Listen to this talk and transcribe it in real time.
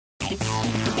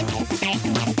Web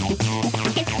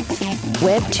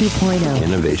 2.0.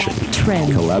 Innovation.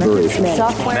 Trend. Collaboration.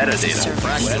 Software. Metadata.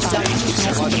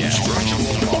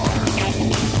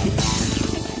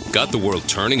 Got the world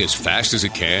turning as fast as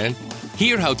it can?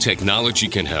 Hear how technology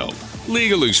can help,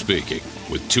 legally speaking,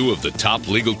 with two of the top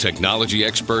legal technology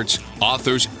experts,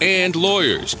 authors, and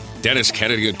lawyers, Dennis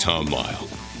Kennedy and Tom Mile.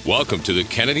 Welcome to the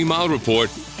Kennedy Mile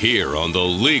Report here on the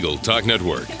Legal Talk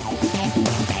Network.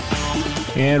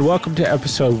 And welcome to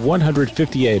episode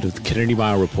 158 of the Kennedy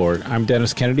Mile Report. I'm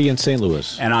Dennis Kennedy in St.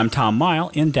 Louis. And I'm Tom Mile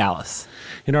in Dallas.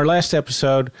 In our last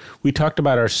episode, we talked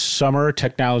about our summer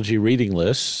technology reading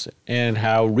lists and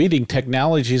how reading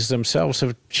technologies themselves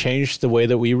have changed the way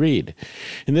that we read.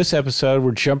 In this episode,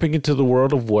 we're jumping into the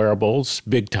world of wearables,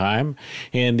 big time,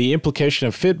 and the implication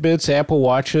of Fitbits, Apple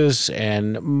Watches,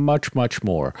 and much, much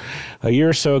more. A year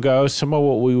or so ago, some of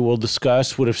what we will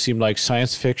discuss would have seemed like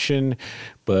science fiction,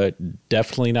 but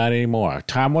definitely not anymore.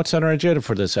 Tom, what's on our agenda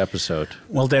for this episode?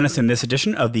 Well, Dennis, in this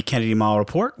edition of the Kennedy Mile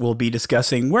Report, we'll be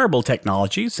discussing wearable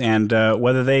technologies and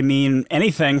whether they mean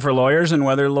anything for lawyers and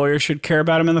whether lawyers should care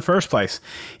about them in the first place.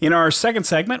 In our second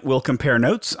segment, we'll compare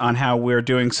notes on how we're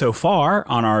doing so far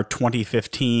on our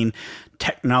 2015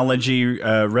 technology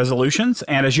resolutions.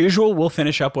 And as usual, we'll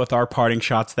finish up with our parting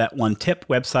shots, that one tip,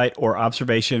 website, or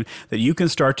observation that you can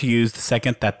start to use the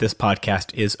second that this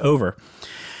podcast is over.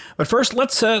 But first,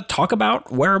 let's talk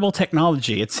about wearable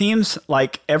technology. It seems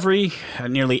like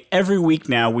nearly every week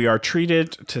now, we are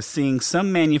treated to seeing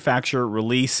some manufacturer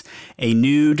release a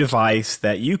new device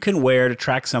that you can wear to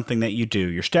track something that you do.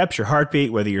 Your steps, your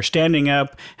heartbeat, whether you're standing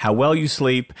up, how well you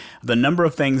sleep. The number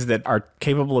of things that are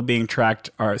capable of being tracked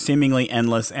are seemingly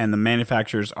endless, and the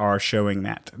manufacturers are showing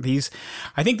that.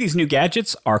 I think these new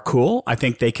gadgets are cool. I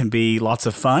think they can be lots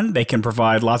of fun. They can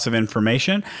provide lots of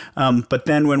information. But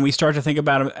then when we start to think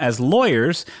about them as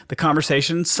lawyers, the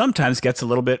conversation sometimes gets a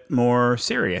little bit more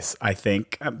serious, I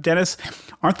think. Dennis,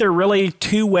 aren't there really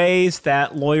two ways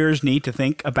that lawyers need to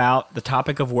think about the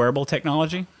topic of wearable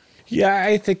technology? Yeah,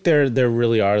 I think there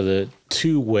really are the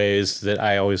two ways that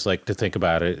I always like to think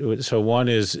about it. So one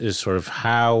is sort of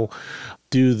how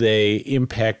do they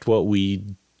impact what we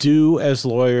do as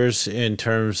lawyers in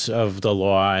terms of the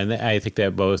law, and I think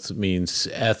that both means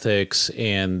ethics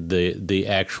and the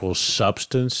actual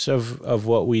substance of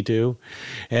what we do.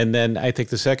 And then I think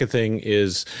the second thing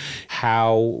is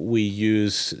how we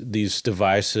use these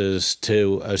devices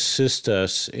to assist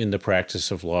us in the practice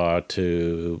of law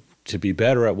to be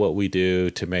better at what we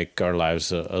do, to make our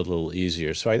lives a little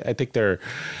easier. So I think there are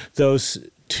those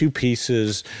two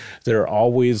pieces that are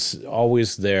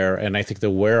always there, and I think the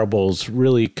wearables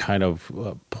really kind of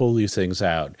pull these things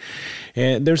out.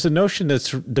 And there's a notion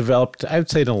that's developed, I would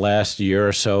say, in the last year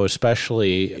or so,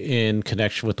 especially in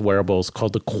connection with wearables,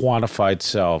 called the quantified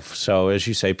self. So as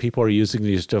you say, people are using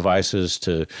these devices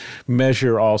to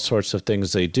measure all sorts of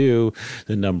things they do,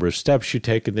 the number of steps you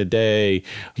take in a day,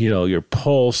 your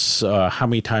pulse, how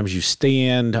many times you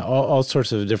stand, all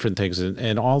sorts of different things,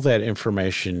 and all that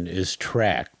information is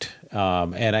tracked.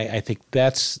 And I think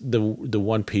that's the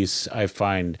one piece I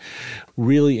find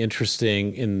really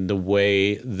interesting in the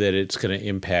way that it's going to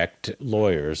impact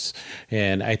lawyers.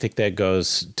 And I think that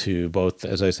goes to both,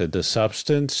 as I said, the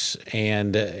substance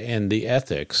and the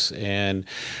ethics. And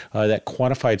that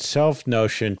quantified self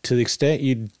notion, to the extent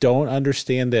you don't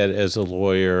understand that as a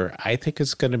lawyer, I think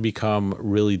it's going to become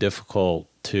really difficult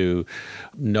to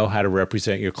know how to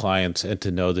represent your clients and to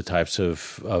know the types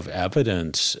of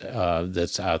evidence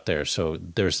that's out there. So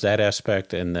there's that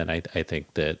aspect, and then I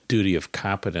think that duty of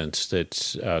competence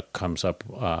that comes up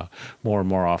more and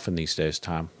more often these days,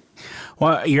 Tom.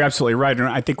 Well, you're absolutely right, and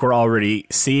I think we're already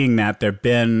seeing that. There have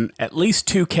been at least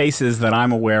two cases that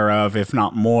I'm aware of, if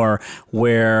not more,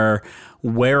 where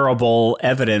wearable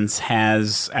evidence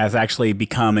has actually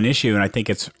become an issue, and I think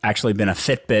it's actually been a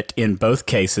Fitbit in both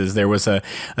cases. There was a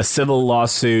civil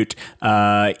lawsuit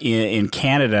in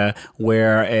Canada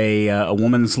where a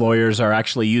woman's lawyers are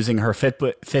actually using her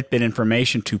Fitbit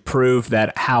information to prove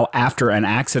that how after an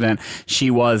accident she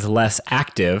was less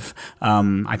active.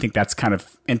 I think that's kind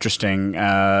of interesting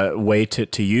way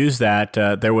to use that.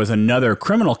 There was another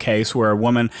criminal case where a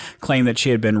woman claimed that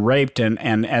she had been raped,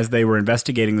 and as they were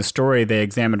investigating the story, they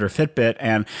examined her Fitbit,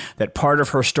 and that part of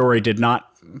her story did not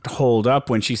didn't hold up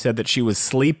when she said that she was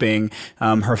sleeping.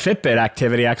 Her Fitbit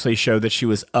activity actually showed that she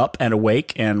was up and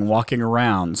awake and walking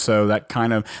around. So that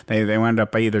kind of, they wound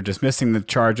up by either dismissing the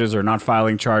charges or not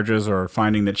filing charges or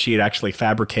finding that she had actually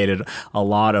fabricated a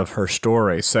lot of her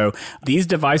story. So these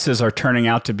devices are turning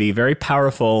out to be very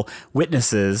powerful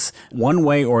witnesses one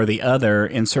way or the other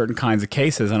in certain kinds of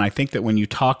cases. And I think that when you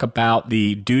talk about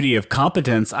the duty of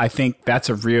competence, I think that's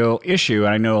a real issue.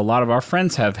 And I know a lot of our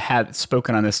friends have had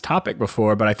spoken on this topic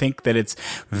before, but I think that it's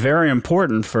very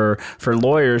important for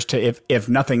lawyers to, if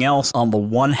nothing else, on the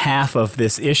one half of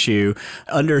this issue,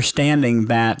 understanding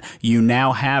that you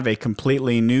now have a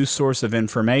completely new source of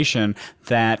information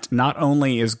that not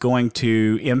only is going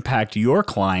to impact your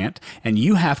client, and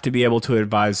you have to be able to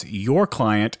advise your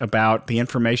client about the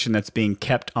information that's being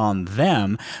kept on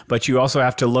them, but you also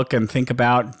have to look and think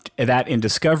about that in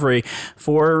discovery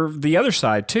for the other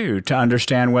side too, to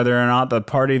understand whether or not the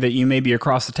party that you may be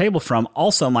across the table from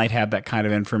also might have that kind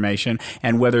of information,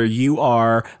 and whether you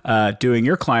are doing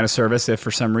your client a service if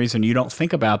for some reason you don't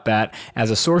think about that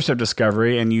as a source of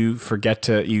discovery and you forget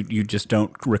to, you just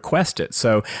don't request it.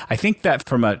 So I think that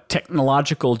from a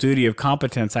technological duty of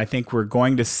competence, I think we're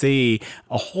going to see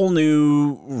a whole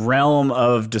new realm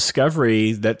of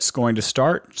discovery that's going to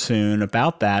start soon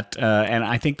about that. And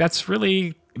I think that's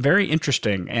really very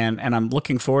interesting, and I'm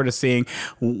looking forward to seeing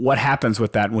what happens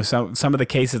with that. With some of the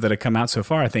cases that have come out so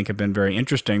far, I think have been very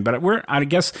interesting. But I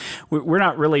guess we're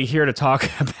not really here to talk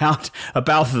about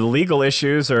the legal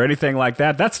issues or anything like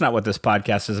that. That's not what this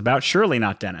podcast is about. Surely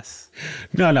not, Dennis.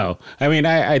 No. I mean,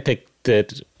 I think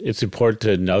that it's important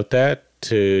to note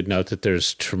that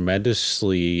there's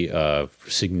tremendously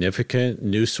significant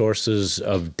new sources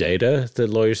of data that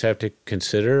lawyers have to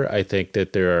consider. I think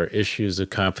that there are issues of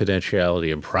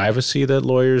confidentiality and privacy that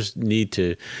lawyers need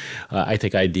to, I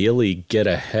think, ideally get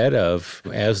ahead of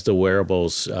as the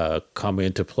wearables come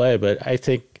into play. But I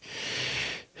think,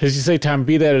 as you say, Tom,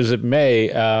 be that as it may,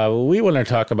 we want to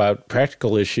talk about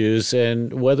practical issues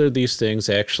and whether these things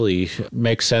actually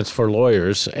make sense for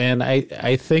lawyers. And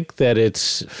I think that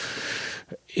it's,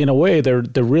 in a way, they're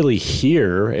really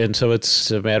here. And so it's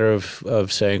a matter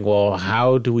of saying, well,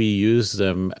 how do we use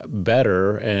them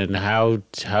better, and how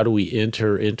do we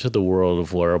enter into the world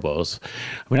of wearables?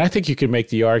 I mean, I think you can make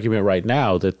the argument right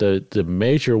now that the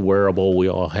major wearable we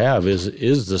all have is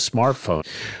the smartphone.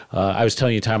 I was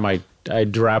telling you, Tom, I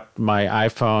dropped my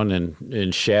iPhone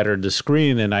and shattered the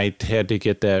screen, and I had to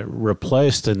get that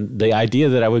replaced. And the idea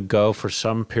that I would go for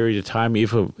some period of time,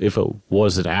 if it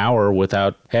was an hour,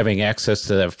 without having access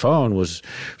to that phone was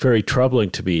very troubling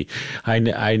to me.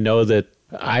 I know that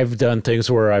I've done things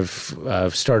where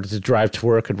I've started to drive to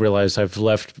work and realized I've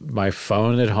left my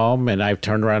phone at home, and I've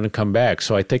turned around and come back.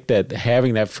 So I think that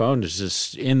having that phone is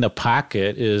just in the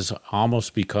pocket is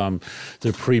almost become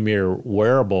the premier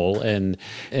wearable, and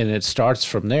it starts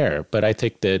from there. But I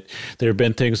think that there have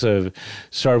been things that have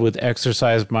started with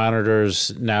exercise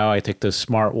monitors. Now I think the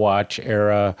smartwatch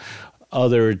era,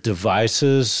 other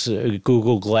devices,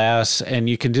 Google Glass, and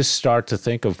you can just start to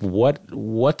think of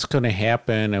what's going to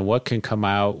happen and what can come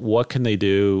out, what can they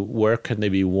do, where can they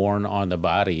be worn on the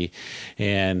body.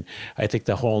 And I think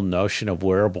the whole notion of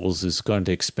wearables is going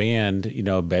to expand,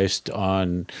 based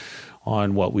on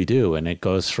what we do. And it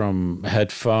goes from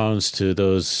headphones to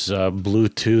those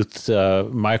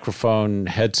Bluetooth microphone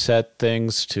headset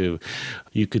things to,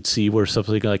 you could see where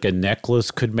something like a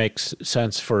necklace could make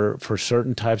sense for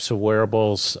certain types of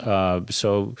wearables.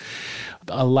 So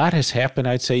a lot has happened,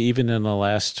 I'd say, even in the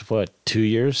last, 2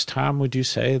 years, Tom, would you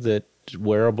say that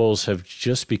wearables have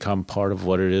just become part of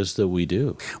what it is that we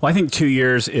do? Well, I think 2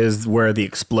 years is where the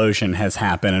explosion has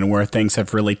happened and where things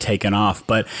have really taken off.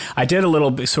 But I did a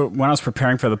little, so when I was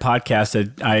preparing for the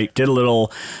podcast, I did a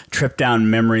little trip down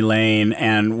memory lane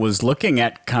and was looking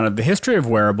at kind of the history of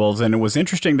wearables. And it was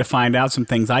interesting to find out some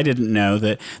things I didn't know,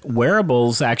 that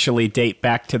wearables actually date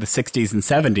back to the 60s and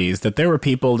 70s, that there were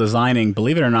people designing,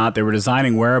 believe it or not, they were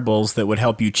designing wearables that would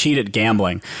help you cheat at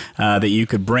gambling, that you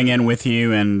could bring in with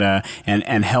you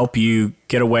and help you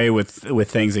get away with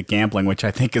things at gambling, which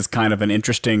I think is kind of an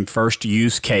interesting first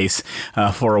use case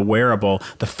for a wearable.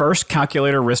 The first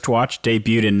calculator wristwatch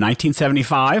debuted in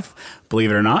 1975,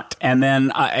 believe it or not. And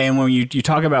then and when you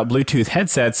talk about Bluetooth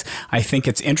headsets, I think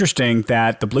it's interesting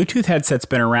that the Bluetooth headset's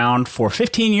been around for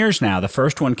 15 years now. The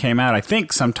first one came out, I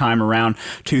think, sometime around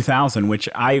 2000, which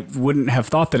I wouldn't have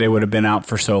thought that it would have been out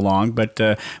for so long, but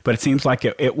it seems like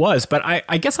it was. But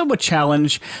I guess I would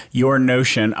challenge your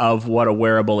notion of what a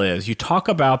wearable is. You talk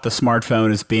about the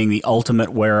smartphone as being the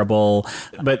ultimate wearable,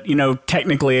 but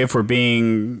technically, if we're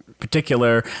being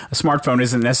particular, a smartphone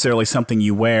isn't necessarily something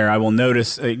you wear. I will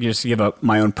notice, just to give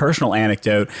my own personal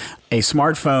anecdote, a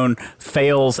smartphone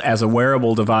fails as a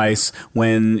wearable device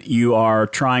when you are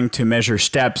trying to measure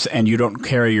steps and you don't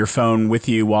carry your phone with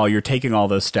you while you're taking all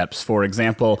those steps. For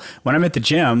example, when I'm at the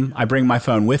gym, I bring my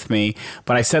phone with me,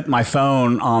 but I set my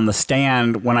phone on the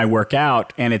stand when I work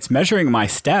out, and it's measuring my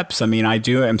steps. I mean,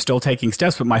 I'm still taking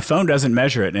steps, but my phone doesn't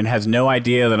measure it and has no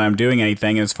idea that I'm doing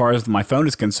anything. And as far as my phone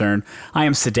is concerned, I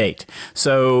am sedate.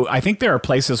 So I think there are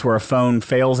places where a phone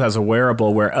fails as a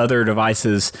wearable where other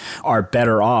devices are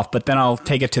better off. But then I'll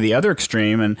take it to the other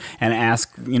extreme and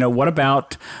ask, what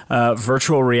about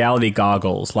virtual reality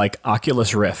goggles like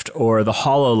Oculus Rift or the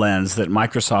HoloLens that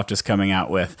Microsoft is coming out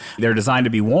with? They're designed to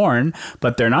be worn,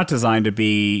 but they're not designed to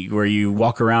be where you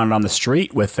walk around on the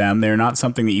street with them. They're not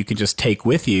something that you can just take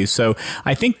with you. So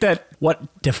I think that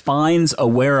what defines a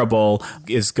wearable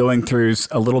is going through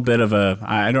a little bit of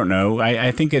I don't know.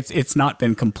 I think it's not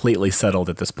been completely settled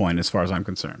at this point as far as I'm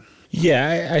concerned.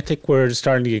 Yeah, I think we're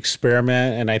starting to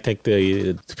experiment, and I think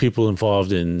the people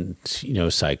involved in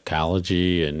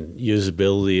psychology and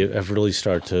usability have really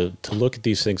started to look at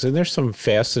these things. And there's some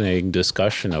fascinating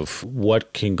discussion of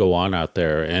what can go on out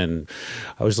there. And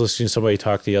I was listening to somebody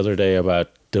talk the other day about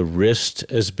the wrist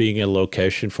as being a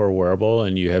location for a wearable,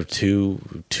 and you have two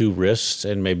wrists,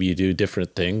 and maybe you do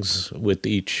different things with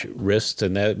each wrist,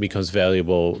 and that becomes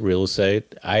valuable real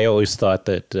estate. I always thought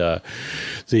that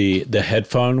the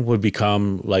headphone would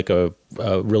become like a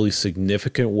really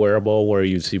significant wearable where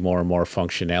you see more and more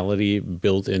functionality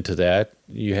built into that.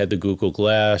 You had the Google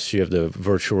Glass, you have the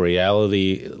virtual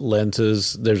reality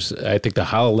lenses. I think the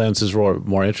HoloLens is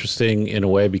more interesting in a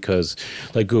way because,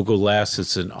 like Google Glass,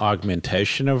 it's an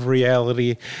augmentation of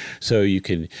reality. So you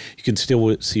can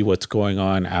still see what's going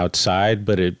on outside,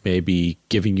 but it may be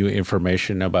giving you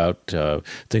information about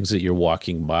things that you're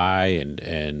walking by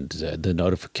and the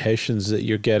notifications that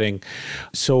you're getting.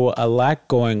 So a lot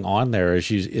going on there as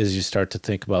you start to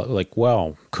think about, like,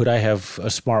 well, could I have a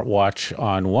smartwatch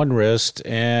on one wrist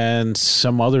and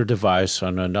some other device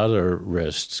on another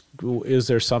wrist? Is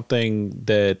there something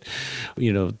that,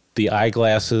 the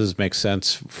eyeglasses make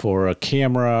sense for a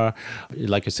camera?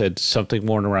 Like I said, something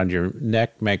worn around your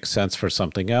neck makes sense for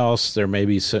something else. There may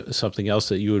be something else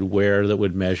that you would wear that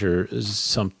would measure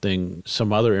some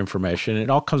other information. It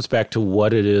all comes back to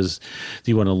what it is that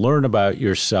you want to learn about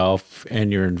yourself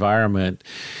and your environment,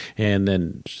 and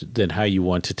then how you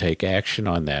want to take action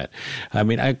on that. I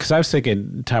mean, because I was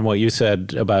thinking, Tom, what you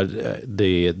said about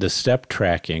the step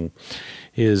tracking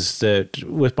is that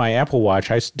with my Apple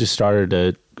Watch, I just started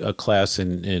a class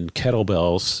in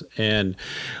kettlebells, and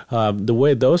the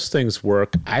way those things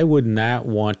work, I would not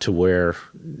want to wear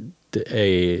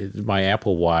my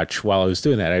Apple Watch while I was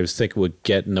doing that. I was thinking it would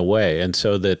get in the way, and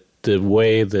so that the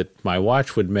way that my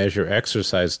watch would measure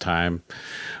exercise time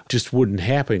just wouldn't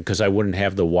happen because I wouldn't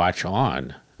have the watch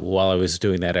on while I was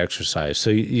doing that exercise. So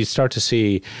you start to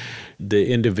see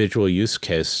the individual use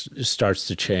case starts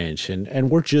to change, and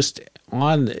we're just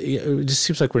it just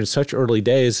seems like we're in such early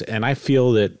days, and I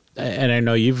feel that, and I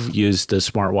know you've used the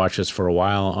smartwatches for a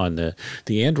while on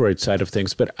the Android side of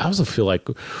things, but I also feel like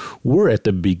we're at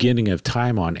the beginning of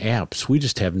time on apps. We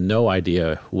just have no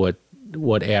idea what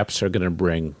apps are going to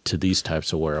bring to these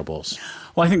types of wearables.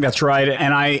 Well, I think that's right.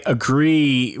 And I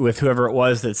agree with whoever it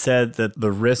was that said that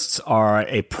the wrists are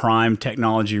a prime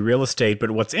technology real estate.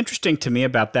 But what's interesting to me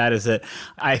about that is that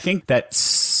I think that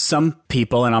some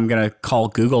people, and I'm going to call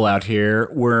Google out here,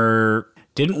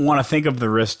 didn't want to think of the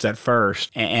wrists at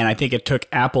first. And I think it took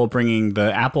Apple bringing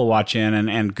the Apple Watch in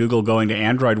and Google going to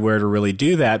Android Wear to really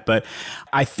do that. But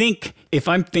I think if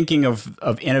I'm thinking of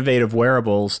innovative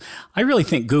wearables, I really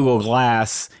think Google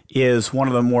Glass is one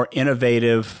of the more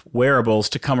innovative wearables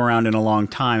to come around in a long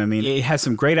time. I mean, it has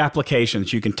some great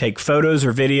applications. You can take photos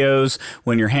or videos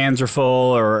when your hands are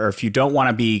full, or if you don't want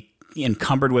to be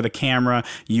encumbered with a camera.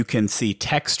 You can see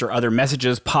text or other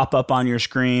messages pop up on your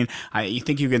screen. You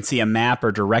think you can see a map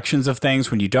or directions of things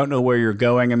when you don't know where you're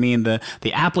going. I mean, the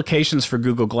applications for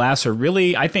Google Glass are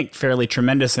really, I think, fairly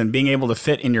tremendous, and being able to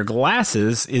fit in your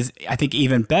glasses is, I think,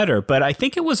 even better. But I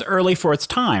think it was early for its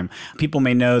time. People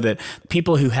may know that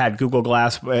people who had Google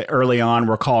Glass early on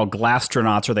were called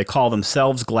glastronauts, or they call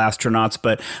themselves glastronauts,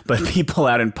 but people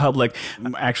out in public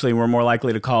actually were more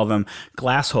likely to call them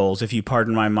glass holes, if you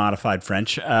pardon my modification. qualified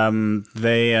French.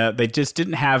 They just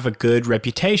didn't have a good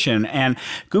reputation. And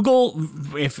Google,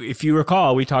 if you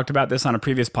recall, we talked about this on a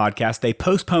previous podcast, they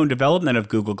postponed development of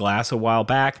Google Glass a while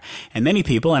back. And many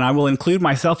people, and I will include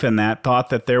myself in that, thought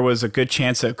that there was a good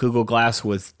chance that Google Glass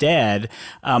was dead.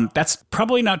 That's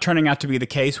probably not turning out to be the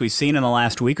case. We've seen in the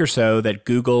last week or so that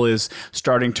Google is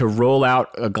starting to roll out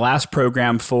a glass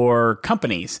program for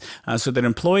companies so that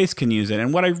employees can use it.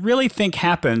 And what I really think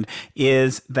happened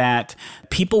is that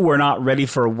people were not ready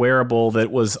for a wearable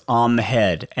that was on the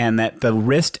head, and that the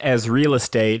wrist as real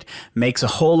estate makes a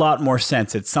whole lot more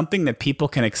sense. It's something that people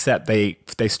can accept. They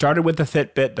started with the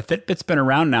Fitbit. The Fitbit's been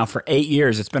around now for 8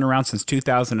 years. It's been around since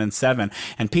 2007,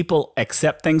 and people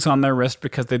accept things on their wrist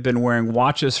because they've been wearing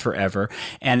watches forever.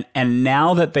 And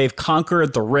now that they've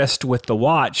conquered the wrist with the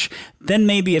watch, then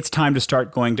maybe it's time to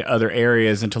start going to other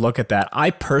areas and to look at that. I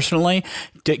personally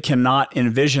cannot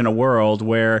envision a world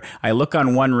where I look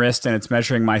on one wrist and it's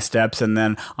measuring my steps, and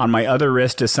then on my other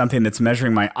wrist is something that's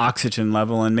measuring my oxygen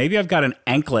level, and maybe I've got an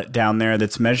anklet down there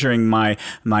that's measuring my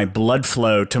blood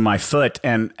flow to my foot,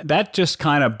 and that just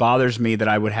kind of bothers me that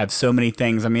I would have so many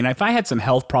things. I mean, if I had some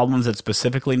health problems that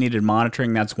specifically needed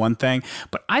monitoring, that's one thing,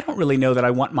 but I don't really know that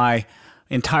I want my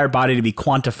entire body to be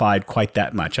quantified quite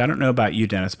that much. I don't know about you,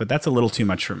 Dennis, but that's a little too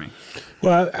much for me.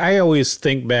 Well, I always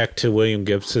think back to William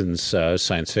Gibson's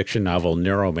science fiction novel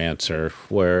Neuromancer,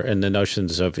 and the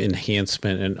notions of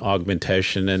enhancement and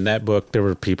augmentation. In that book, there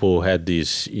were people who had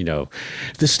these,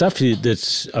 this stuff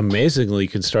that's amazingly you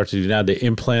can start to do now. The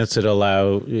implants that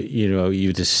allow,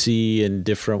 you to see in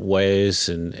different ways,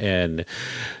 and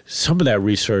some of that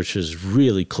research is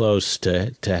really close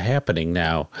to happening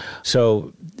now.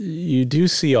 So you do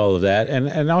see all of that, and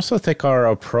I also think our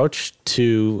approach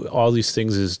to all these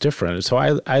things is different. So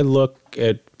I look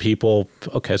at people.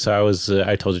 Okay, so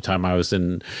I told you, Tom, I was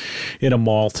in a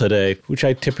mall today, which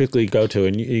I typically go to,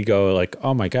 and you go like,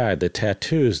 oh my God, the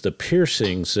tattoos, the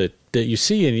piercings that you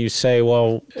see, and you say,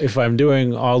 well, if I'm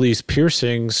doing all these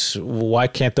piercings, why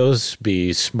can't those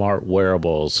be smart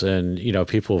wearables? And,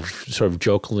 people sort of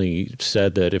jokingly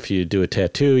said that if you do a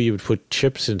tattoo, you would put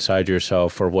chips inside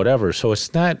yourself or whatever. So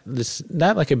it's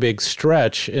not like a big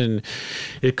stretch. And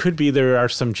it could be there are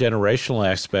some generational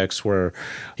aspects where,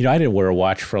 I didn't wear a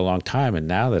watch for a long time. And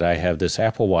now that I have this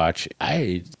Apple Watch,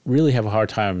 I really have a hard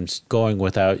time going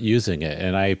without using it.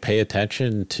 And I pay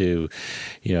attention to,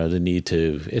 the need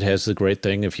to, it has the great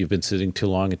thing, if you've been sitting too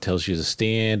long, it tells you to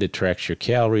stand, it tracks your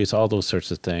calories, all those sorts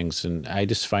of things. And I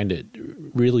just find it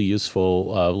really useful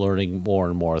learning more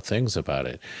and more things about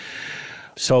it.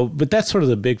 So, but that's sort of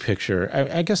the big picture.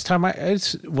 I guess, Tom, I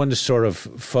just want to sort of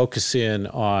focus in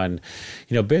on,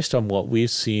 based on what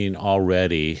we've seen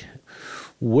already,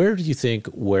 where do you think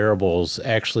wearables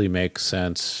actually make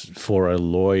sense for a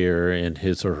lawyer in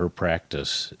his or her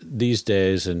practice these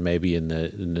days and maybe in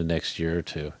the next year or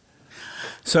two?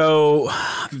 So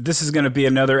this is going to be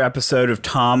another episode of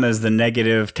Tom as the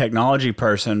negative technology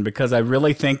person, because I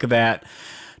really think that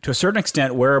to a certain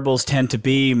extent, wearables tend to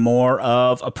be more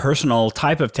of a personal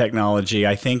type of technology.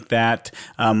 I think that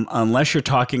unless you're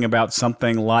talking about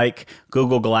something like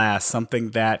Google Glass,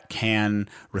 something that can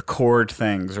record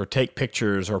things or take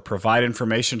pictures or provide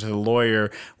information to the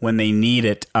lawyer when they need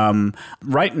it,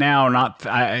 right now, not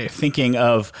thinking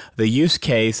of the use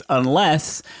case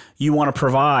unless you want to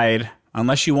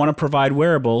provide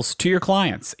wearables to your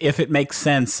clients. If it makes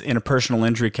sense in a personal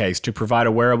injury case to provide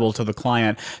a wearable to the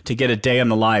client to get a day in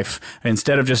the life,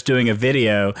 instead of just doing a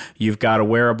video, you've got a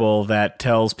wearable that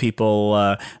tells people,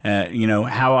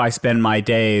 how I spend my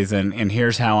days and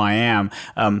here's how I am.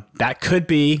 That could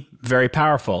be very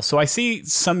powerful. So I see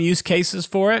some use cases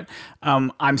for it.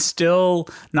 I'm still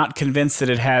not convinced that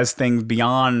it has things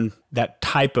beyond that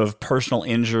type of personal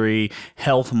injury,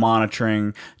 health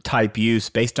monitoring type use,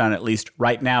 based on at least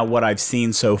right now what I've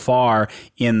seen so far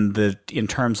in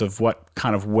terms of what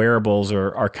kind of wearables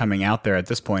are coming out there at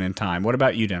this point in time. What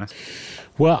about you, Dennis?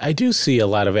 Well, I do see a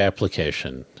lot of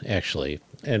application, actually.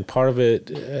 And part of it,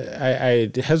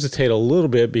 I hesitate a little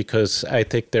bit because I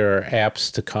think there are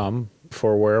apps to come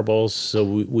for wearables, so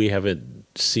we haven't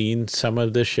seen some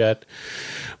of this yet.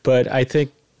 But I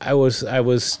think I was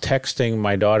texting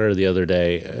my daughter the other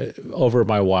day over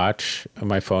my watch.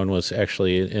 My phone was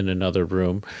actually in another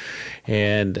room,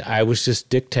 and I was just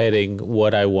dictating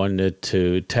what I wanted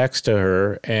to text to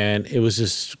her, and it was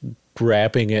just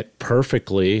grabbing it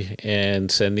perfectly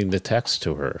and sending the text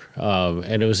to her.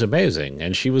 And it was amazing.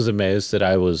 And she was amazed that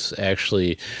I was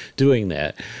actually doing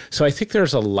that. So I think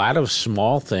there's a lot of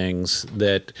small things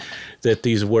that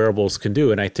these wearables can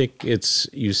do. And I think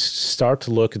you start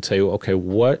to look and say, okay,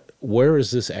 where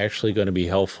is this actually going to be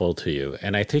helpful to you?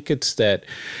 And I think it's that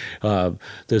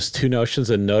there's two notions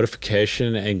of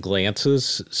notification and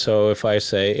glances. So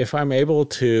if I'm able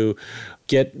to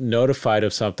get notified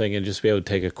of something and just be able to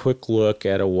take a quick look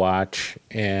at a watch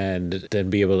and then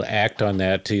be able to act on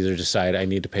that to either decide I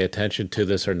need to pay attention to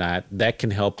this or not, that can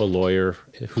help a lawyer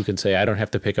who can say, I don't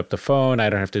have to pick up the phone, I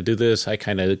don't have to do this, I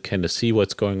kind of see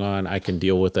what's going on, I can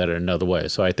deal with that in another way.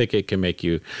 So I think it can make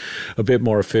you a bit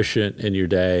more efficient in your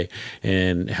day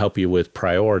and help you with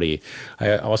priority.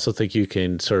 I also think you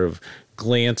can sort of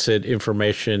glance at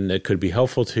information that could be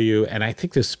helpful to you. And I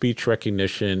think the speech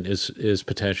recognition is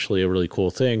potentially a really cool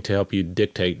thing to help you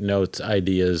dictate notes,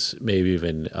 ideas, maybe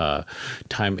even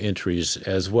time entries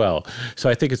as well. So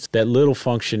I think it's that little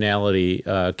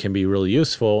functionality can be really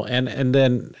useful. And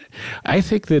then I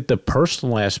think that the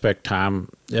personal aspect, Tom,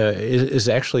 is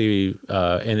actually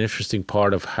an interesting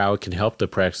part of how it can help the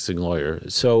practicing lawyer.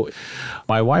 So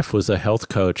my wife was a health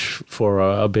coach for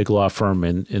a big law firm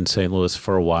in St. Louis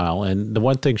for a while. And the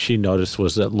one thing she noticed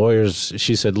was that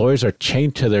she said lawyers are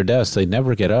chained to their desks. They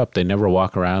never get up. They never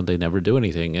walk around. They never do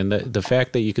anything. And the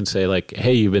fact that you can say, like,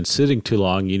 hey, you've been sitting too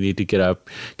long. You need to get up,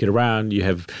 get around. You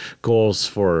have goals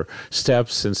for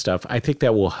steps and stuff. I think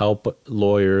that will help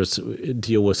lawyers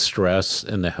deal with stress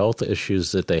and the health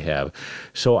issues that they have.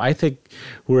 So I think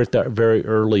we're at the very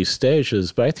early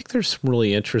stages, but I think there's some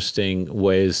really interesting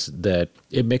ways that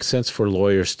it makes sense for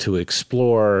lawyers to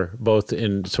explore, both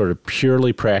in sort of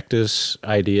purely practice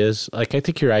ideas. Like, I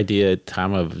think your idea,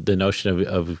 Tom, of the notion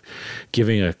of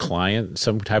giving a client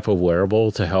some type of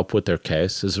wearable to help with their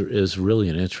case is really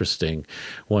an interesting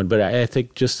one. But I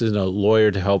think just as a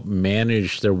lawyer to help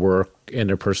manage their work and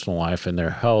their personal life and their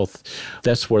health,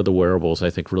 that's where the wearables, I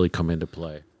think, really come into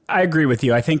play. I agree with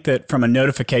you. I think that from a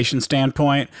notification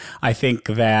standpoint, I think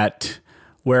that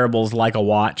wearables like a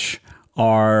watch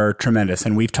are tremendous.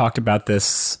 And we've talked about this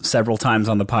several times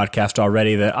on the podcast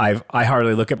already, that I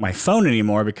hardly look at my phone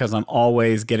anymore because I'm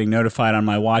always getting notified on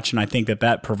my watch. And I think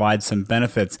that provides some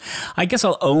benefits. I guess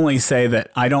I'll only say that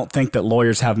I don't think that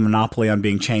lawyers have a monopoly on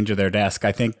being chained to their desk.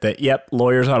 I think that,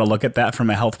 lawyers ought to look at that from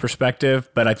a health perspective,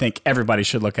 but I think everybody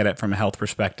should look at it from a health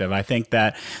perspective. I think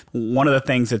that one of the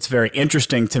things that's very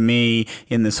interesting to me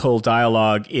in this whole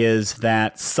dialogue is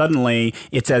that suddenly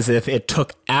it's as if it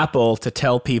took Apple to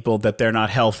tell people that they're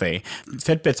not healthy.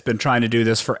 Fitbit's been trying to do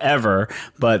this forever,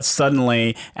 but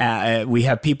suddenly we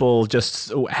have people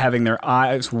just having their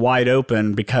eyes wide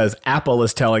open because Apple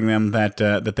is telling them that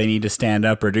they need to stand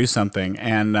up or do something.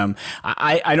 And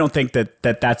I don't think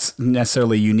that's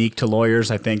necessarily unique to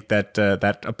lawyers. I think that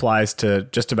that applies to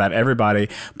just about everybody,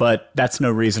 but that's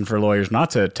no reason for lawyers not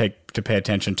to pay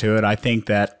attention to it. I think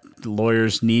that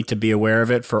lawyers need to be aware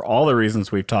of it for all the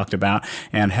reasons we've talked about,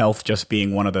 and health just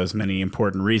being one of those many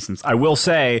important reasons. I will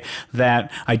say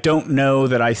that I don't know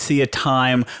that I see a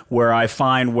time where I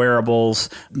find wearables,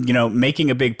 making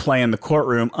a big play in the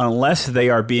courtroom unless they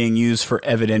are being used for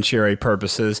evidentiary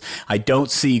purposes. I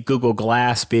don't see Google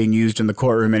Glass being used in the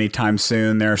courtroom anytime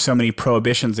soon. There are so many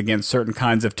prohibitions against certain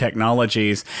kinds of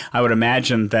technologies. I would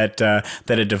imagine that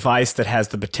a device that has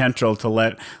the potential to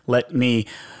let me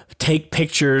take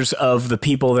pictures of the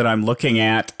people that I'm looking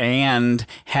at and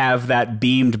have that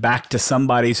beamed back to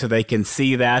somebody so they can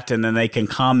see that, and then they can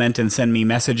comment and send me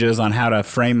messages on how to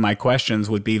frame my questions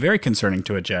would be very concerning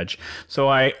to a judge. So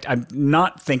I'm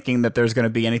not thinking that there's going to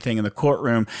be anything in the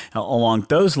courtroom along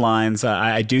those lines.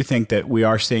 I do think that we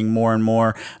are seeing more and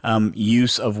more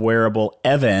use of wearable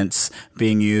evidence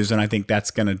being used, and I think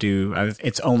that's going to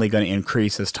it's only going to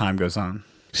increase as time goes on.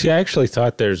 See, I actually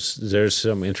thought there's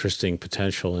some interesting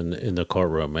potential in the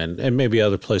courtroom and maybe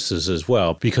other places as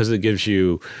well, because it gives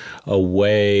you a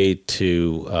way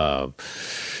to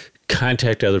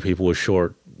contact other people with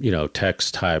short,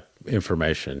 text type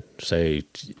information. Say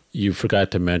you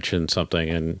forgot to mention something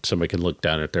and somebody can look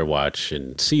down at their watch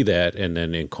and see that and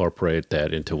then incorporate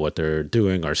that into what they're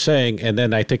doing or saying. And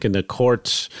then I think in the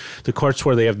courts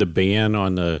where they have the ban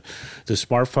on the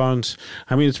smartphones,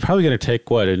 I mean, it's probably going to take,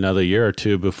 another year or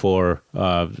two before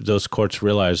those courts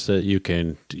realize that you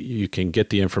can get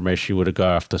the information you would have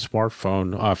got off the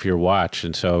smartphone off your watch.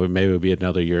 And so maybe it'll be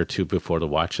another year or two before the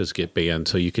watches get banned.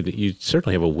 So you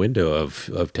certainly have a window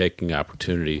of taking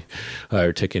opportunity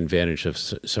or taking advantage of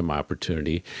some some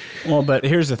opportunity. Well, but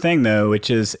here's the thing, though, which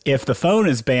is if the phone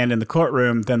is banned in the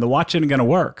courtroom, then the watch isn't going to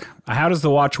work. How does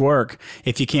the watch work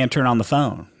if you can't turn on the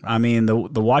phone? I mean, the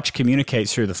watch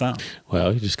communicates through the phone.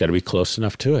 Well, you just got to be close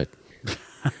enough to it.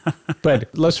 But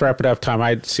let's wrap it up, Tom. I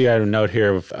had a note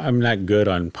here. I'm not good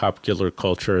on popular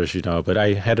culture, as you know, but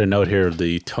I had a note here of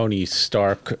the Tony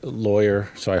Stark lawyer,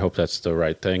 so I hope that's the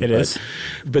right thing. It is.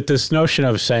 But this notion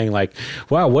of saying, like,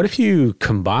 wow, what if you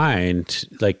combined,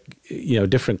 like,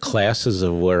 different classes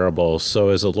of wearables. So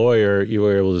as a lawyer, you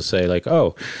were able to say, like,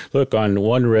 oh, look, on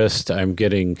one wrist, I'm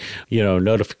getting,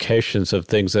 notifications of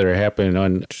things that are happening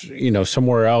on,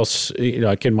 somewhere else,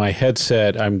 like in my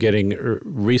headset, I'm getting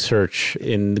research.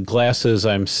 In glasses,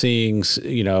 I'm seeing,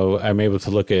 I'm able to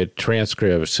look at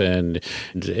transcripts, and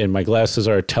my glasses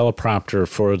are a teleprompter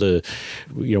for the,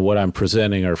 what I'm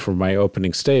presenting or for my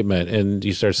opening statement. And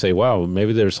you start to say, wow,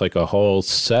 maybe there's like a whole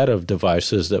set of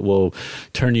devices that will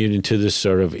turn you into this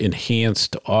sort of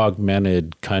enhanced,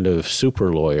 augmented kind of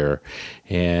super lawyer.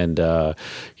 And,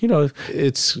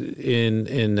 it's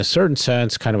in a certain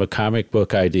sense kind of a comic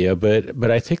book idea,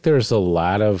 but I think there's a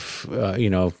lot of,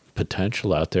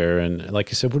 potential out there. And like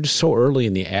I said, we're just so early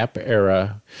in the app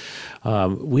era.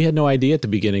 We had no idea at the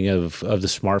beginning of the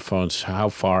smartphones how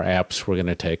far apps were going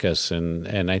to take us, and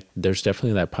there's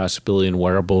definitely that possibility in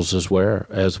wearables as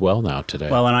well now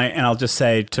today. Well, and I'll just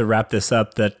say to wrap this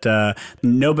up that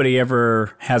nobody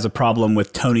ever has a problem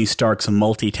with Tony Stark's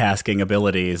multitasking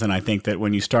abilities, and I think that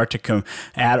when you start to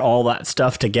add all that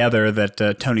stuff together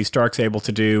that Tony Stark's able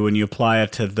to do, when you apply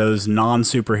it to those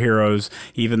non-superheroes,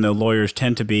 even though lawyers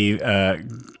tend to be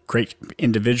great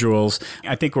individuals,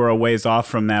 I think we're a ways off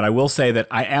from that. I will say that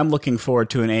I am looking forward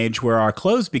to an age where our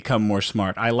clothes become more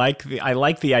smart. I like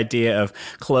the idea of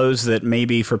clothes that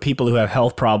maybe for people who have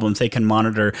health problems, they can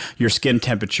monitor your skin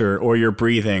temperature or your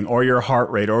breathing or your heart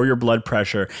rate or your blood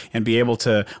pressure and be able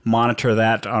to monitor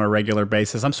that on a regular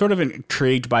basis. I'm sort of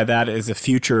intrigued by that as a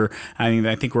future.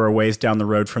 I think we're a ways down the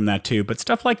road from that too, but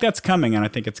stuff like that's coming, and I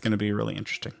think it's going to be really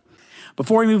interesting.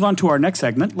 Before we move on to our next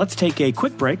segment, let's take a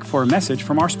quick break for a message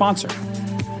from our sponsor.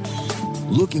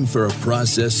 Looking for a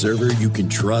process server you can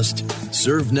trust?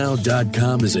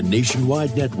 ServeNow.com is a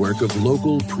nationwide network of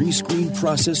local pre-screened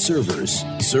process servers.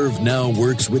 ServeNow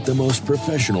works with the most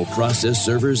professional process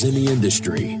servers in the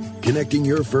industry, connecting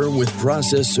your firm with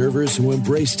process servers who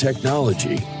embrace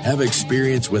technology, have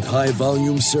experience with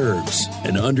high-volume serves,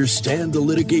 and understand the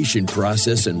litigation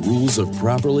process and rules of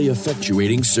properly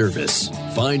effectuating service.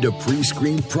 Find a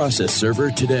pre-screened process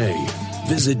server today.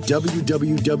 Visit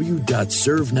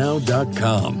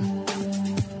www.servenow.com.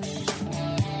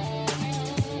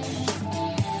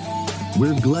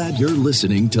 We're glad you're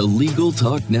listening to Legal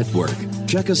Talk Network.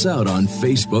 Check us out on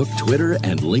Facebook, Twitter,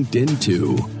 and LinkedIn,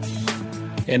 too.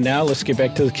 And now let's get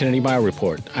back to the Kennedy Mile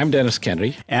Report. I'm Dennis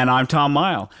Kennedy. And I'm Tom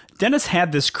Mile. Dennis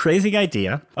had this crazy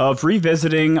idea of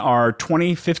revisiting our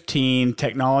 2015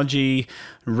 technology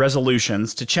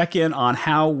resolutions to check in on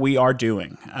how we are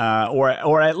doing,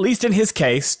 or at least in his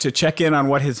case, to check in on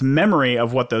what his memory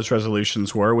of what those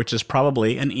resolutions were, which is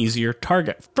probably an easier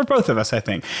target for both of us, I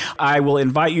think. I will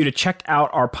invite you to check out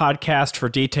our podcast for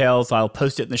details. I'll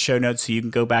post it in the show notes so you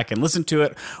can go back and listen to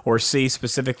it or see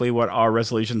specifically what our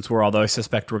resolutions were, although I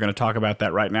suspect we're going to talk about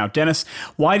that right now. Dennis,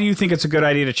 why do you think it's a good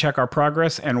idea to check our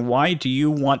progress, and why do you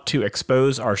want to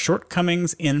expose our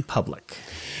shortcomings in public?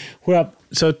 Well,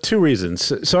 so two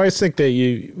reasons. So I think that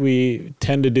we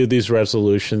tend to do these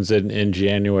resolutions in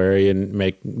January and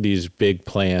make these big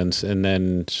plans, and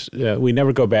then we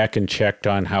never go back and checked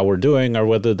on how we're doing or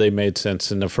whether they made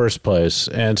sense in the first place.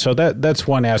 And so that's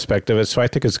one aspect of it. So I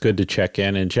think it's good to check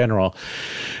in general.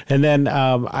 And then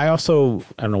I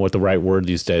don't know what the right word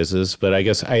these days is, but I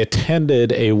guess I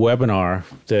attended a webinar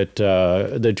that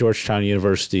the Georgetown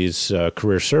University's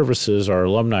Career Services, our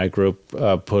alumni group,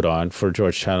 put on for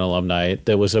Georgetown alumni.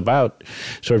 That was about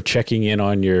sort of checking in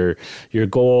on your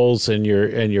goals and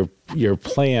your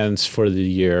plans for the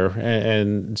year,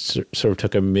 and sort of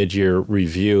took a mid-year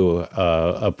review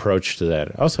approach to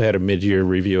that. I also had a mid-year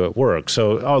review at work.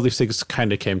 So all these things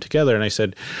kind of came together, and I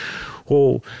said,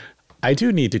 well, I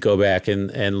do need to go back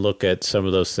and look at some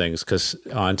of those things, because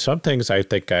on some things I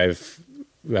think I've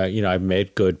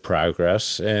made good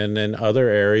progress, and in other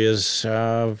areas,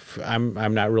 I'm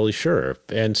not really sure.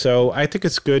 And so I think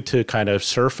it's good to kind of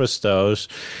surface those.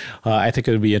 I think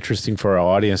it would be interesting for our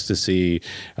audience to see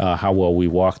how well we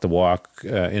walk the walk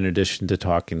in addition to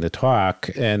talking the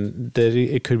talk, and that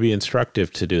it could be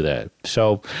instructive to do that.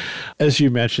 So, as you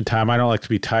mentioned, Tom, I don't like to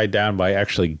be tied down by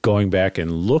actually going back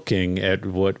and looking at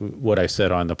what I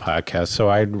said on the podcast. So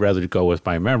I'd rather go with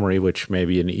my memory, which may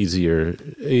be an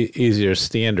easier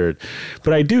standard.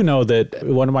 But I do know that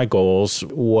one of my goals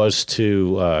was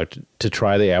to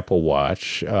try the Apple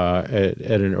Watch at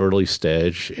an early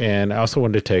stage, and I also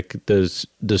wanted to take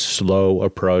the slow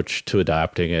approach to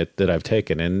adopting it that I've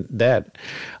taken, and that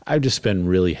I've just been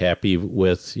really happy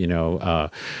with.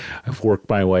 I've worked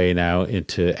my way now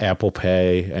into Apple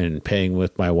Pay and paying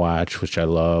with my watch, which I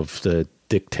love. The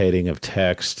dictating of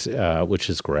text, which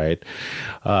is great.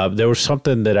 There was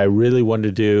something that I really wanted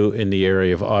to do in the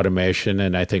area of automation,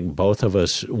 and I think both of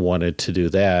us wanted to do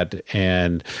that.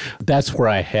 And that's where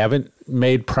I haven't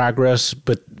made progress,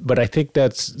 but I think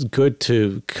that's good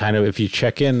to kind of, if you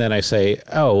check in, then I say,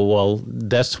 oh, well,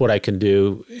 that's what I can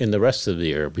do in the rest of the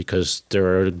year, because there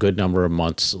are a good number of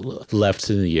months left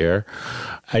in the year.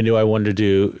 I knew I wanted to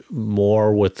do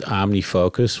more with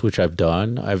OmniFocus, which I've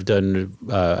done. I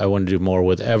want to do more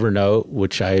with Evernote,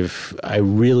 which I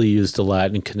really used a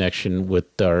lot in connection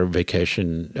with our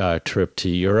vacation trip to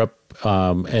Europe.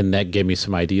 And that gave me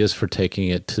some ideas for taking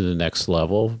it to the next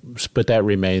level. But that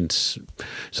remains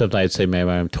something I'd say maybe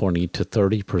I'm 20 to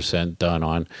 30% done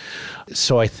on.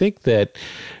 So I think that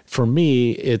for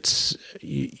me, it's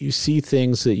you see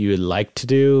things that you would like to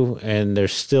do, and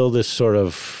there's still this sort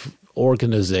of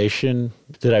organization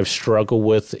that I've struggled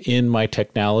with in my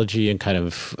technology and kind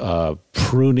of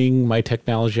pruning my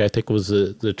technology, I think was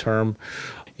the term.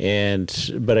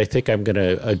 But I think I'm going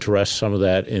to address some of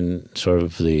that in sort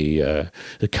of the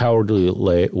cowardly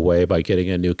way by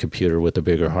getting a new computer with a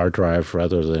bigger hard drive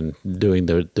rather than doing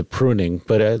the pruning.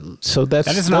 But so that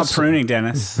is not pruning,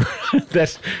 Dennis.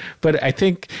 But I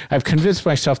think I've convinced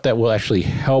myself that will actually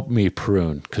help me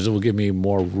prune, because it will give me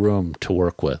more room to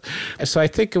work with. So I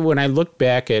think when I look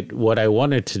back at what I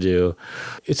wanted to do,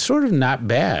 it's sort of not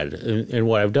bad in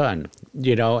what I've done.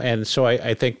 And so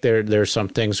I think there are some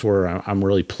things where I'm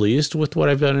really pleased with what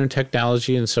I've done in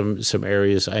technology, and some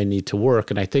areas I need to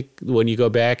work. And I think when you go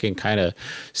back and kind of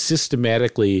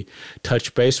systematically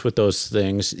touch base with those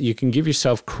things, you can give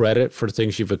yourself credit for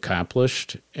things you've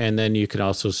accomplished. And then you can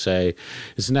also say,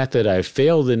 it's not that I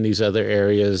failed in these other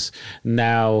areas.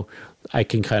 Now I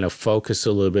can kind of focus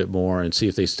a little bit more and see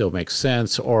if they still make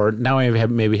sense. Or now I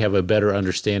maybe have a better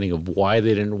understanding of why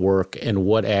they didn't work and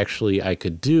what actually I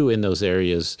could do in those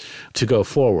areas to go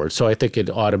forward. So I think in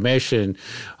automation,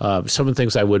 some of the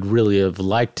things I would really have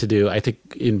liked to do, I think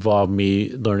involve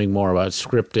me learning more about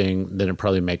scripting than it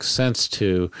probably makes sense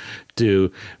to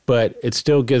do. But it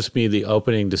still gives me the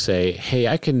opening to say, hey,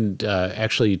 I can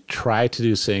actually try to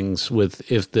do things with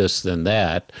if this, then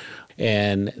that.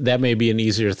 And that may be an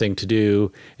easier thing to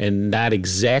do, and not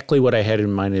exactly what I had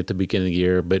in mind at the beginning of the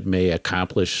year, but may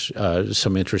accomplish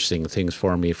some interesting things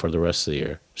for me for the rest of the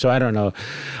year. So I don't know.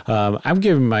 I'm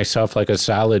giving myself like a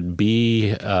solid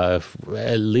B, at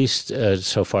least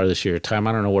so far this year. Tom,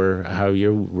 I don't know how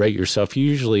you rate yourself. You're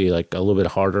usually like a little bit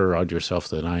harder on yourself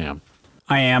than I am.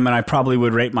 I am, and I probably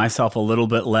would rate myself a little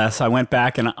bit less. I went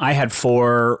back and I had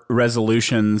 4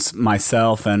 resolutions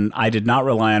myself, and I did not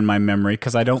rely on my memory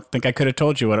because I don't think I could have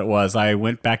told you what it was. I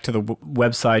went back to the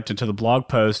website and to the blog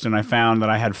post, and I found that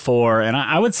I had 4. And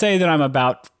I would say that I'm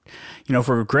about, if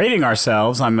we're grading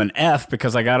ourselves, I'm an F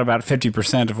because I got about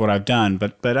 50% of what I've done.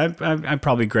 But I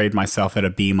probably grade myself at a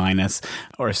B-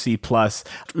 or a C+.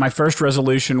 My first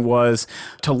resolution was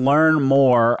to learn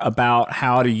more about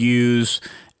how to use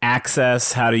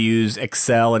Access, how to use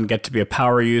Excel and get to be a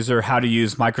power user, how to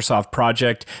use Microsoft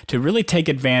Project to really take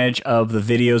advantage of the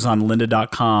videos on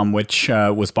lynda.com, which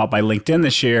was bought by LinkedIn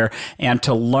this year, and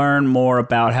to learn more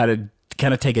about how to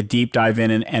kind of take a deep dive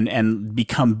in and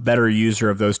become better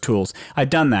user of those tools. I've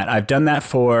done that. I've done that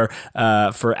for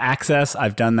Access.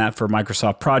 I've done that for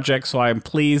Microsoft Project. So I'm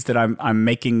pleased that I'm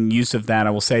making use of that.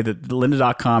 I will say that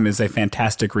lynda.com is a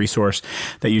fantastic resource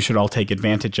that you should all take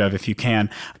advantage of if you can.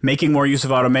 Making more use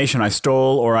of automation. I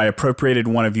stole or I appropriated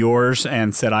one of yours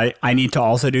and said I need to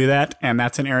also do that. And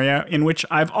that's an area in which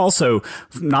I've also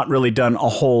not really done a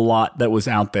whole lot that was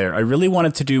out there. I really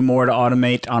wanted to do more to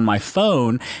automate on my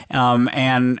phone.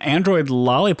 And Android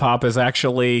Lollipop is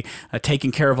actually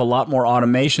taking care of a lot more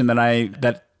automation that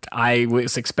I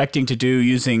was expecting to do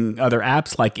using other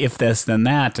apps like If This Then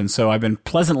That. And so I've been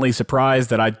pleasantly surprised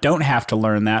that I don't have to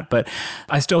learn that, but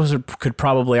I still could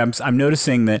probably, I'm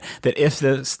noticing that If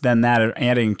This Then That are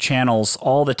adding channels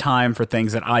all the time for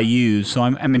things that I use. So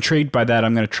I'm intrigued by that.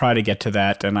 I'm going to try to get to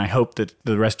that, and I hope that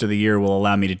the rest of the year will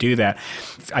allow me to do that.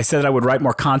 I said I would write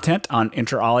more content on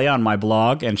Inter Alia on my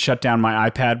blog and shut down my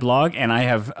iPad blog, and I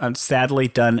have sadly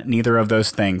done neither of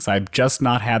those things. I've just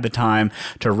not had the time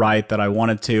to write that I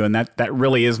wanted to, and that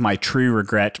really is my true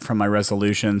regret from my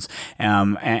resolutions.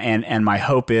 And my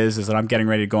hope is that I'm getting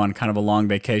ready to go on kind of a long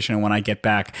vacation, and when I get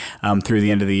back through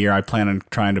the end of the year, I plan on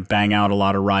trying to bang out a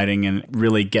lot of writing and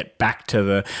really get back to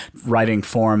the writing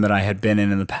form that I had been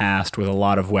in the past with a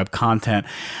lot of web content.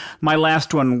 My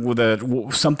last one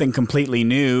with something completely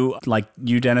new, like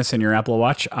you, Dennis, and your Apple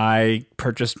Watch, I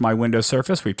purchased my Windows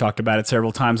Surface. We've talked about it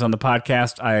several times on the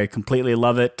podcast. I completely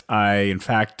love it. I, in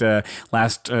fact,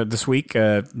 this week,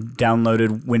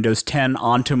 downloaded Windows 10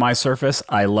 onto my Surface.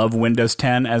 I love Windows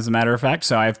 10, as a matter of fact.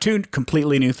 So I have two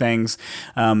completely new things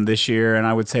this year, and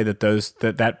I would say that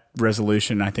that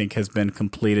resolution, I think, has been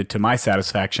completed to my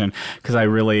satisfaction, because I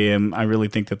really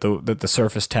think that the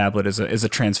Surface tablet is a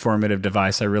transformative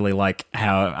device. I really like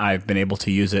how I've been able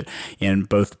to use it in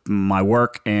both my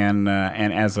work and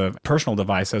as a personal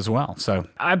device as well. So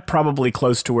I'm probably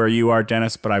close to where you are,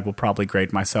 Dennis, but I will probably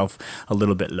grade myself a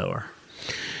little bit lower.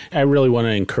 I really want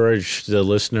to encourage the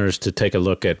listeners to take a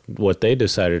look at what they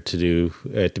decided to do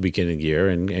at the beginning of the year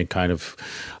and kind of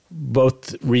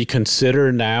both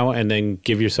reconsider now and then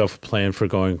give yourself a plan for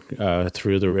going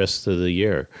through the rest of the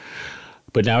year.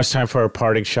 But now it's time for our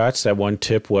parting shots, that one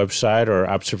tip, website, or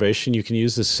observation you can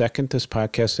use the second this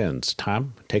podcast ends.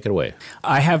 Tom, take it away.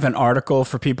 I have an article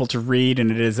for people to read, and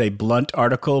it is a blunt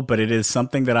article, but it is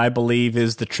something that I believe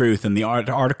is the truth. And the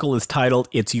article is titled,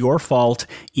 "It's Your Fault,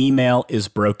 Email is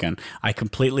Broken." I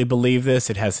completely believe this.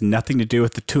 It has nothing to do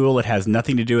with the tool. It has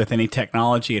nothing to do with any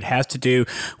technology. It has to do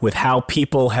with how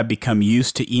people have become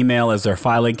used to email as their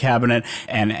filing cabinet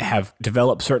and have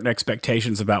developed certain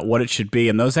expectations about what it should be.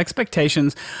 And those expectations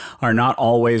are not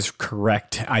always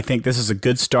correct. I think this is a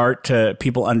good start to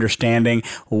people understanding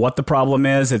what the problem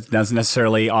is. It doesn't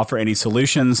necessarily offer any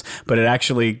solutions, but it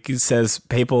actually says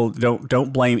people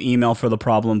don't blame email for the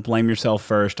problem. Blame yourself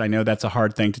first. I know that's a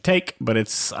hard thing to take, but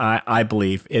I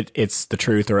believe it's the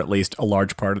truth, or at least a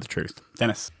large part of the truth.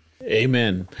 Dennis.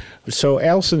 Amen. So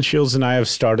Allison Shields and I have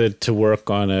started to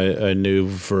work on a new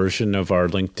version of our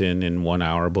LinkedIn in 1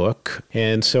 hour book.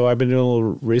 And so I've been doing a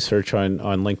little research on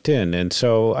LinkedIn. And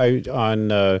so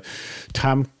on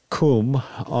Tom Coombe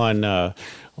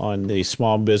on the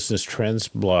Small Business Trends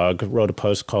blog wrote a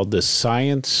post called "The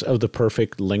Science of the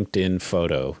Perfect LinkedIn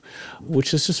Photo,"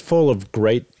 which is just full of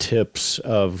great tips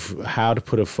of how to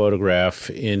put a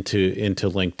photograph into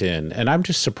LinkedIn. And I'm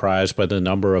just surprised by the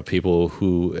number of people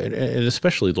who, and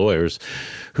especially lawyers,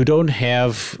 who don't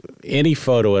have any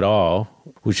photo at all,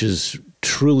 which is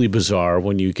truly bizarre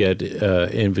when you get an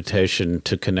invitation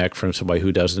to connect from somebody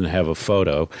who doesn't have a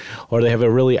photo, or they have a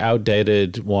really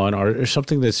outdated one, or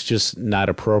something that's just not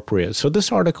appropriate. So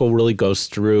this article really goes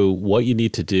through what you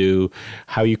need to do,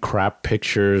 how you crop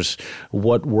pictures,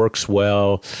 what works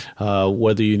well,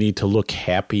 whether you need to look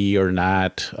happy or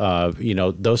not,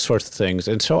 those sorts of things.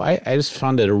 And so I just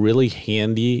found it a really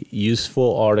handy,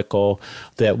 useful article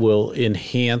that will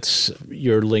enhance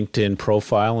your LinkedIn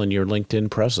profile and your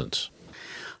LinkedIn presence.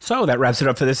 So that wraps it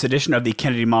up for this edition of the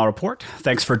Kennedy Mile Report.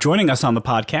 Thanks for joining us on the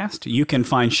podcast. You can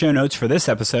find show notes for this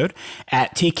episode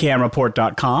at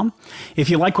tkmreport.com.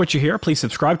 If you like what you hear, please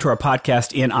subscribe to our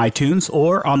podcast in iTunes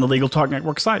or on the Legal Talk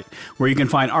Network site, where you can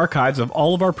find archives of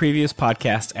all of our previous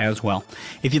podcasts as well.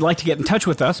 If you'd like to get in touch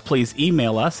with us, please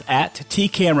email us at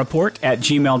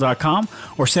tkmreport@gmail.com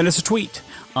or send us a tweet.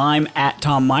 I'm at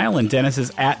Tom Mile and Dennis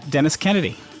is at Dennis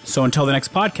Kennedy. So until the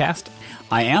next podcast,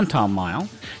 I am Tom Mile.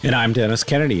 And I'm Dennis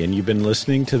Kennedy, and you've been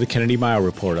listening to the Kennedy Mile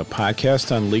Report, a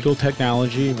podcast on legal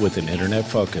technology with an internet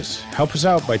focus. Help us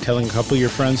out by telling a couple of your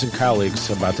friends and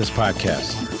colleagues about this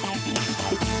podcast.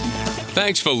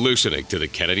 Thanks for listening to the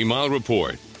Kennedy Mile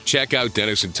Report. Check out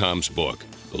Dennis and Tom's book,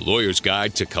 The Lawyer's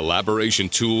Guide to Collaboration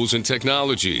Tools and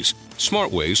Technologies,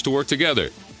 Smart Ways to Work Together,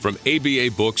 from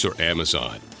ABA Books or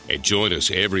Amazon. And join us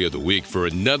every other week for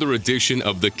another edition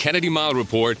of the Kennedy Mile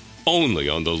Report, only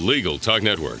on the Legal Talk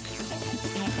Network.